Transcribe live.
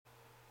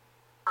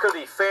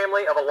The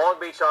family of a Long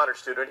Beach honor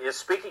student is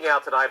speaking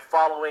out tonight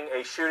following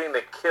a shooting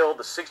that killed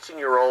the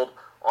 16-year-old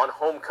on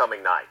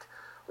homecoming night.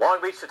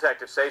 Long Beach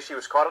detectives say she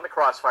was caught in the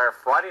crossfire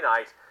Friday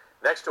night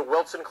next to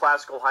Wilson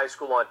Classical High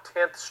School on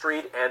 10th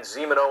Street and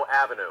Zemino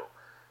Avenue.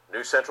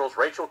 News Central's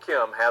Rachel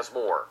Kim has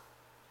more.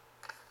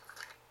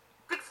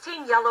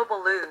 16 yellow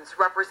balloons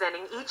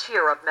representing each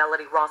year of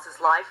Melody Ross's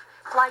life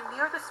fly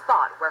near the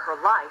spot where her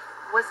life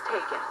was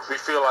taken. We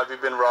feel like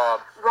we've been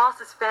robbed.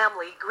 Ross's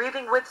family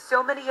grieving with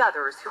so many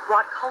others who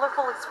brought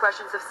colorful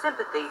expressions of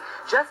sympathy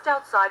just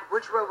outside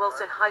Woodrow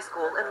Wilson High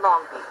School in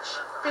Long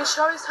Beach.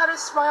 She always had a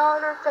smile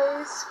on her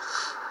face.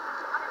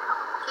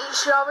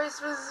 She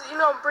always was,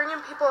 bringing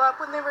people up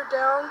when they were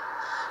down.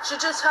 She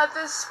just had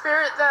this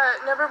spirit that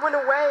never went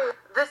away.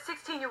 The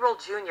 16-year-old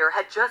junior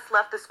had just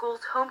left the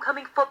school's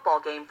homecoming football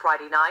game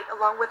Friday night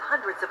along with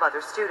hundreds of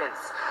other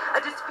students.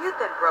 A dispute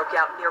then broke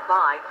out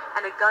nearby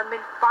and a gunman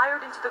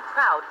fired into the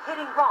crowd,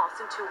 hitting Ross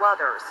and two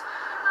others.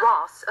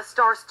 Ross, a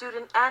star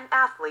student and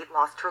athlete,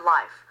 lost her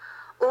life.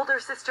 Older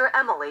sister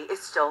Emily is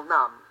still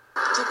numb.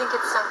 Do you think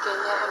it's sunk in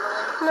yet,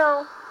 Emily?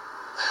 No.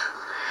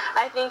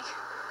 I think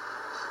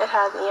it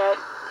hasn't yet.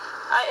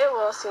 It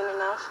will soon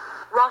enough.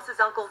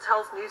 Ross's uncle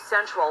tells News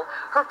Central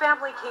her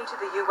family came to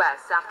the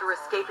U.S. after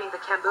escaping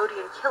the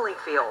Cambodian killing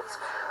fields.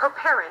 Her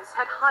parents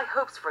had high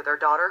hopes for their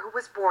daughter who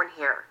was born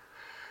here.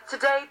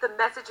 Today, the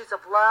messages of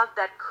love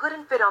that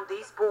couldn't fit on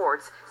these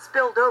boards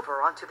spilled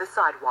over onto the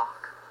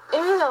sidewalk. It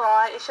means a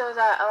lot. It shows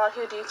that a lot of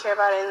people do care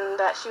about it and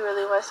that she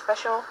really was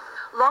special.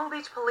 Long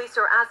Beach police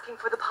are asking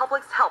for the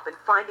public's help in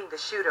finding the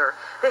shooter.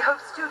 They hope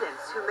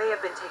students who may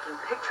have been taking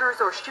pictures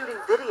or shooting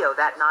video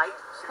that night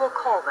will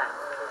call them.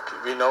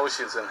 We know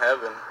she's in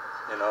heaven,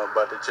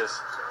 but it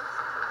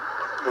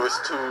was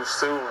too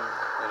soon,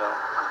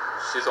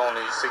 She's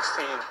only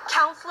 16.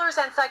 Counselors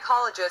and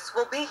psychologists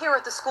will be here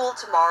at the school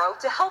tomorrow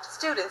to help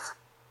students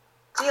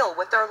deal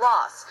with their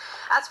loss.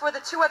 As for the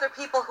two other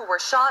people who were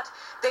shot,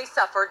 they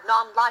suffered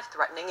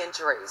non-life-threatening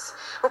injuries.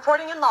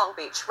 Reporting in Long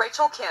Beach,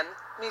 Rachel Kim,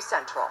 News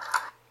Central.